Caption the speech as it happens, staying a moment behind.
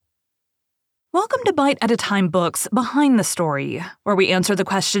Welcome to Bite at a Time Books Behind the Story, where we answer the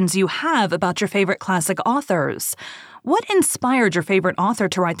questions you have about your favorite classic authors. What inspired your favorite author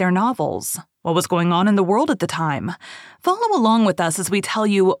to write their novels? What was going on in the world at the time? Follow along with us as we tell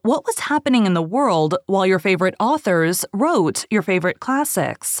you what was happening in the world while your favorite authors wrote your favorite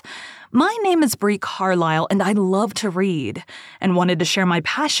classics. My name is Bree Carlisle, and I love to read, and wanted to share my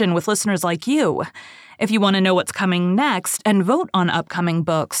passion with listeners like you. If you want to know what's coming next and vote on upcoming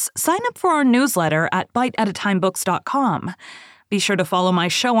books, sign up for our newsletter at biteatatimebooks.com. Be sure to follow my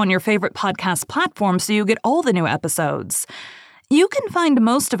show on your favorite podcast platform so you get all the new episodes. You can find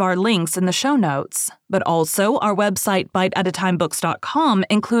most of our links in the show notes, but also our website biteatatimebooks.com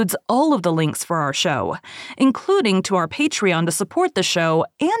includes all of the links for our show, including to our Patreon to support the show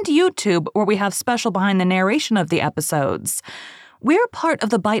and YouTube where we have special behind the narration of the episodes. We're part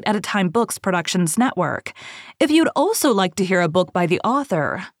of the Bite at a Time Books Productions Network. If you'd also like to hear a book by the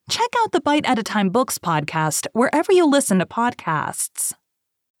author, check out the Bite at a Time Books podcast wherever you listen to podcasts.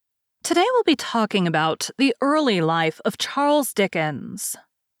 Today we'll be talking about the early life of Charles Dickens.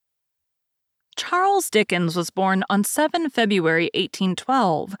 Charles Dickens was born on 7 February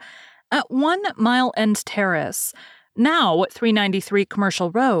 1812 at 1 Mile End Terrace, now 393 Commercial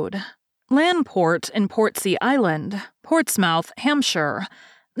Road, Landport in Portsea Island, Portsmouth, Hampshire,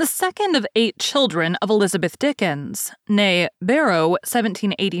 the second of 8 children of Elizabeth Dickens, née Barrow,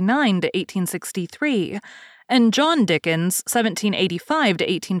 1789 to 1863, and John Dickens, 1785 to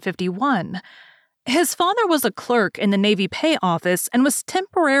 1851. His father was a clerk in the Navy Pay Office and was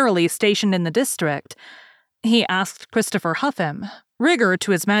temporarily stationed in the district. He asked Christopher Huffam, rigger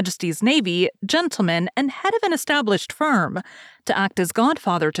to His Majesty's Navy, gentleman, and head of an established firm, to act as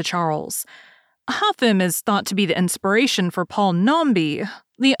godfather to Charles. Huffam is thought to be the inspiration for Paul Dombey,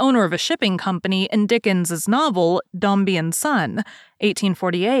 the owner of a shipping company in Dickens's novel Dombey and Son,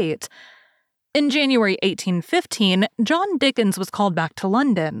 1848. In January 1815, John Dickens was called back to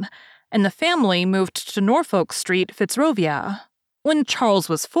London, and the family moved to Norfolk Street, Fitzrovia. When Charles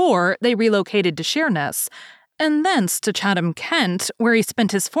was 4, they relocated to Sheerness, and thence to Chatham, Kent, where he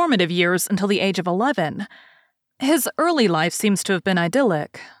spent his formative years until the age of 11. His early life seems to have been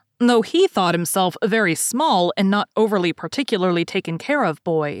idyllic, though he thought himself a very small and not overly particularly taken care of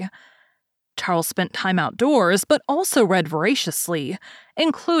boy. Charles spent time outdoors, but also read voraciously,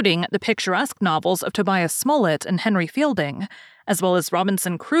 including the picturesque novels of Tobias Smollett and Henry Fielding, as well as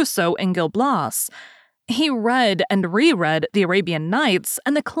Robinson Crusoe and Gil Blas. He read and reread The Arabian Nights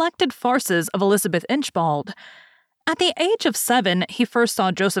and the collected farces of Elizabeth Inchbald. At the age of 7, he first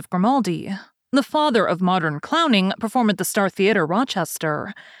saw Joseph Grimaldi, the father of modern clowning, perform at the Star Theatre,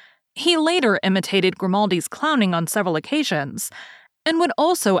 Rochester. He later imitated Grimaldi's clowning on several occasions, and would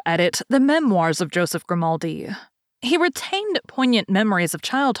also edit the memoirs of Joseph Grimaldi. He retained poignant memories of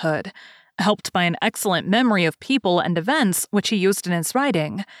childhood, helped by an excellent memory of people and events which he used in his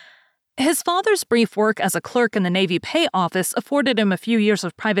writing. His father's brief work as a clerk in the Navy Pay Office afforded him a few years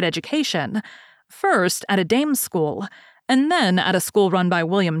of private education, first at a dame's school, and then at a school run by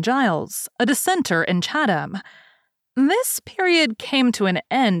William Giles, a dissenter in Chatham. This period came to an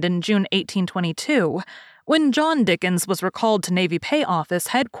end in June 1822, when John Dickens was recalled to Navy Pay Office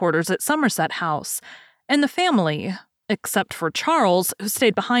headquarters at Somerset House, and the family, except for Charles, who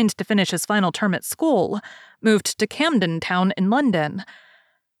stayed behind to finish his final term at school, moved to Camden Town in London.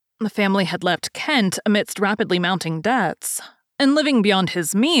 The family had left Kent amidst rapidly mounting debts, and living beyond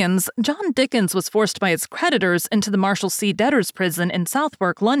his means, John Dickens was forced by his creditors into the Marshalsea debtors' prison in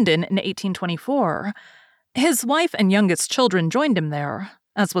Southwark, London in 1824. His wife and youngest children joined him there,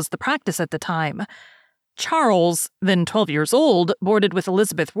 as was the practice at the time. Charles, then 12 years old, boarded with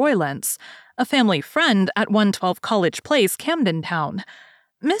Elizabeth Roylance, a family friend at 112 College Place, Camden Town.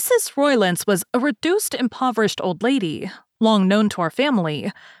 Mrs. Roylance was a reduced, impoverished old lady, long known to our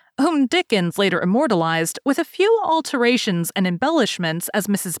family, whom Dickens later immortalized with a few alterations and embellishments as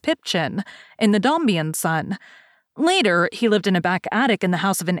Mrs. Pipchin in The Dombey and Son. Later, he lived in a back attic in the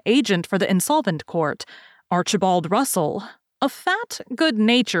house of an agent for the insolvent court, Archibald Russell, a fat,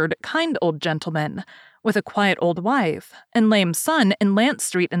 good-natured, kind old gentleman, with a quiet old wife and lame son in Lant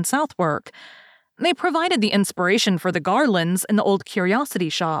Street in Southwark. They provided the inspiration for the garlands in the old curiosity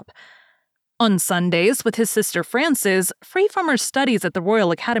shop. On Sundays, with his sister Frances, free from her studies at the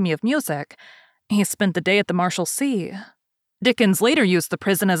Royal Academy of Music, he spent the day at the Marshalsea. Dickens later used the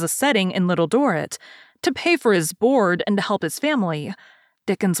prison as a setting in Little Dorrit, to pay for his board and to help his family.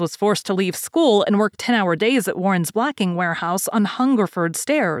 Dickens was forced to leave school and work 10-hour days at Warren's blacking warehouse on Hungerford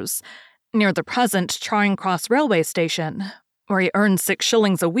Stairs, near the present Charing Cross railway station, where he earned 6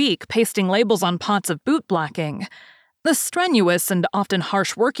 shillings a week pasting labels on pots of boot blacking. The strenuous and often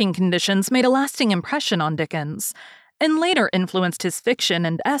harsh working conditions made a lasting impression on Dickens, and later influenced his fiction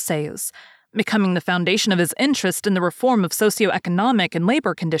and essays, becoming the foundation of his interest in the reform of socioeconomic and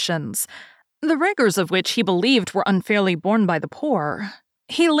labor conditions, the rigors of which he believed were unfairly borne by the poor.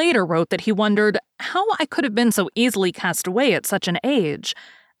 He later wrote that he wondered how I could have been so easily cast away at such an age,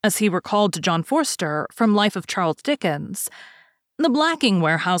 as he recalled to John Forster from Life of Charles Dickens. The blacking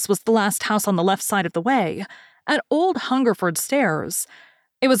warehouse was the last house on the left side of the way, at Old Hungerford Stairs.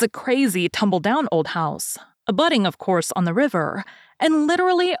 It was a crazy, tumble-down old house, abutting, of course, on the river, and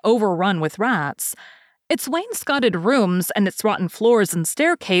literally overrun with rats. Its wainscoted rooms and its rotten floors and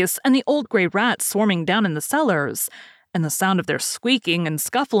staircase and the old gray rats swarming down in the cellars, and the sound of their squeaking and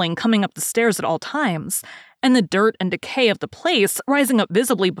scuffling coming up the stairs at all times, and the dirt and decay of the place rising up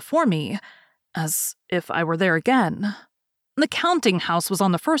visibly before me, as if I were there again. The counting house was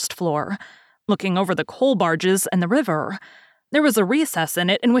on the first floor, looking over the coal barges and the river. There was a recess in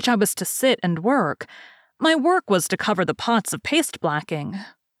it in which I was to sit and work. My work was to cover the pots of paste blacking,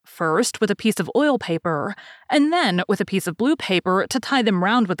 first with a piece of oil paper, and then with a piece of blue paper to tie them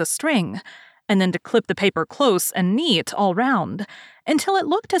round with a string, and then to clip the paper close and neat all round, until it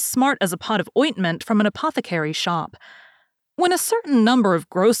looked as smart as a pot of ointment from an apothecary's shop. When a certain number of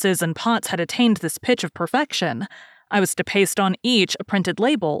grosses and pots had attained this pitch of perfection, I was to paste on each a printed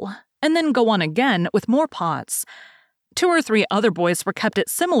label, and then go on again with more pots. 2 or 3 other boys were kept at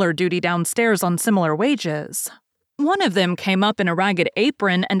similar duty downstairs on similar wages. One of them came up in a ragged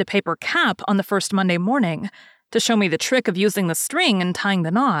apron and a paper cap on the first Monday morning to show me the trick of using the string and tying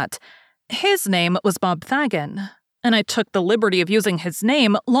the knot. His name was Bob Thagan, and I took the liberty of using his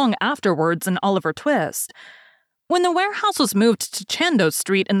name long afterwards in Oliver Twist. When the warehouse was moved to Chandos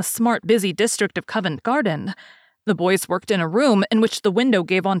Street in the smart, busy district of Covent Garden, the boys worked in a room in which the window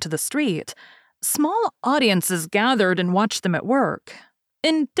gave onto the street. Small audiences gathered and watched them at work.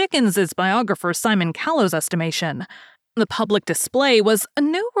 In Dickens's biographer Simon Callow's estimation, the public display was a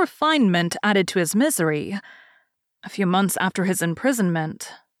new refinement added to his misery. A few months after his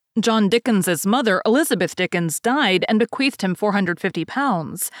imprisonment, John Dickens's mother, Elizabeth Dickens, died and bequeathed him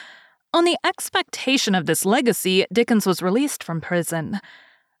 £450. On the expectation of this legacy, Dickens was released from prison.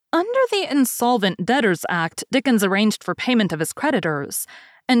 Under the Insolvent Debtors Act, Dickens arranged for payment of his creditors,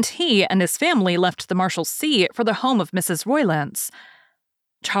 and he and his family left the Marshalsea for the home of Mrs. Roylance.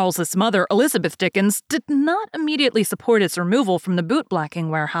 Charles's mother, Elizabeth Dickens, did not immediately support his removal from the bootblacking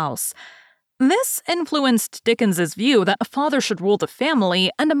warehouse. This influenced Dickens's view that a father should rule the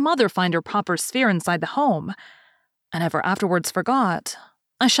family and a mother find her proper sphere inside the home. I never afterwards forgot.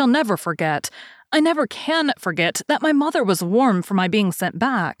 I shall never forget. I never can forget that my mother was warm for my being sent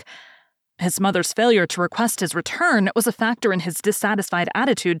back. His mother's failure to request his return was a factor in his dissatisfied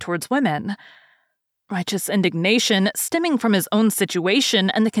attitude towards women. Righteous indignation stemming from his own situation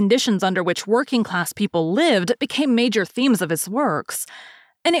and the conditions under which working-class people lived became major themes of his works,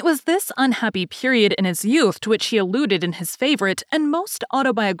 and it was this unhappy period in his youth to which he alluded in his favorite and most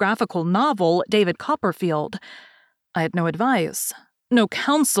autobiographical novel, David Copperfield. I had no advice, no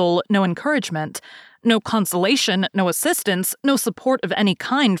counsel, no encouragement, no consolation, no assistance, no support of any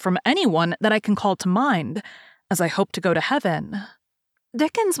kind from anyone that I can call to mind, as I hope to go to heaven.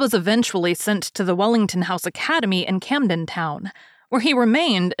 Dickens was eventually sent to the Wellington House Academy in Camden Town, where he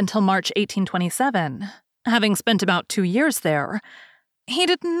remained until March 1827, having spent about 2 years there. He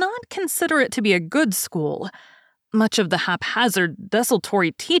did not consider it to be a good school. Much of the haphazard,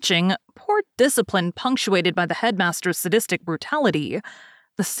 desultory teaching, poor discipline punctuated by the headmaster's sadistic brutality,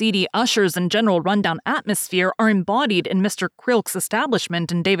 the seedy ushers and general rundown atmosphere are embodied in Mr. Quilk's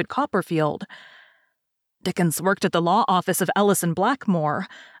establishment in David Copperfield. Dickens worked at the law office of Ellis and Blackmore,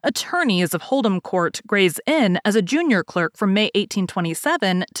 attorneys of Holdham Court, Gray's Inn, as a junior clerk from May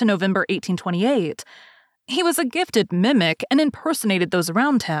 1827 to November 1828. He was a gifted mimic and impersonated those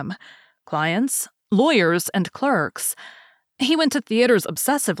around him, clients, lawyers, and clerks. He went to theaters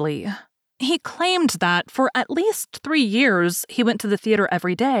obsessively. He claimed that for at least 3 years he went to the theater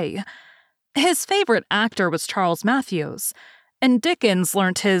every day. His favorite actor was Charles Matthews, and Dickens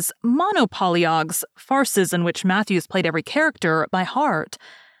learnt his monopolyogs, farces in which Matthews played every character, by heart.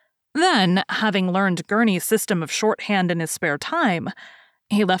 Then, having learned Gurney's system of shorthand in his spare time,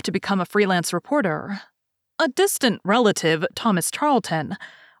 he left to become a freelance reporter. A distant relative, Thomas Charlton,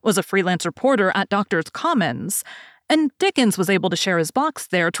 was a freelance reporter at Doctors' Commons, and Dickens was able to share his box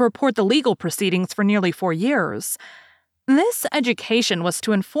there to report the legal proceedings for nearly 4 years. This education was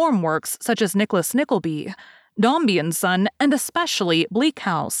to inform works such as Nicholas Nickleby, Dombey and Son, and especially Bleak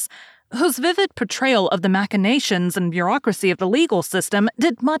House, whose vivid portrayal of the machinations and bureaucracy of the legal system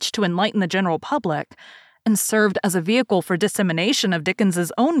did much to enlighten the general public, and served as a vehicle for dissemination of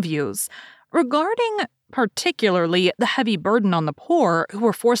Dickens's own views regarding particularly the heavy burden on the poor who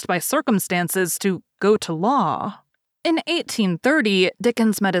were forced by circumstances to go to law. In 1830,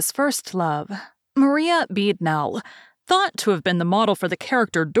 Dickens met his first love, Maria Beadnell, thought to have been the model for the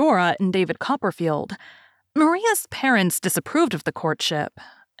character Dora in David Copperfield. Maria's parents disapproved of the courtship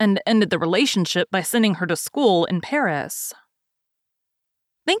and ended the relationship by sending her to school in Paris.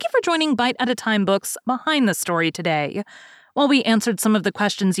 Thank you for joining Bite at a Time Books Behind the Story today, while we answered some of the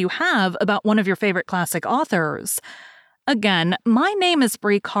questions you have about one of your favorite classic authors. Again, my name is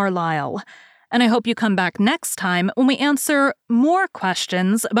Bree Carlisle, and I hope you come back next time when we answer more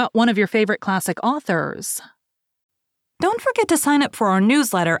questions about one of your favorite classic authors. Don't forget to sign up for our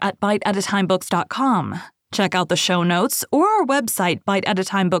newsletter at biteatatimebooks.com. Check out the show notes or our website,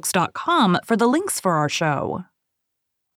 biteatatimebooks.com, for the links for our show.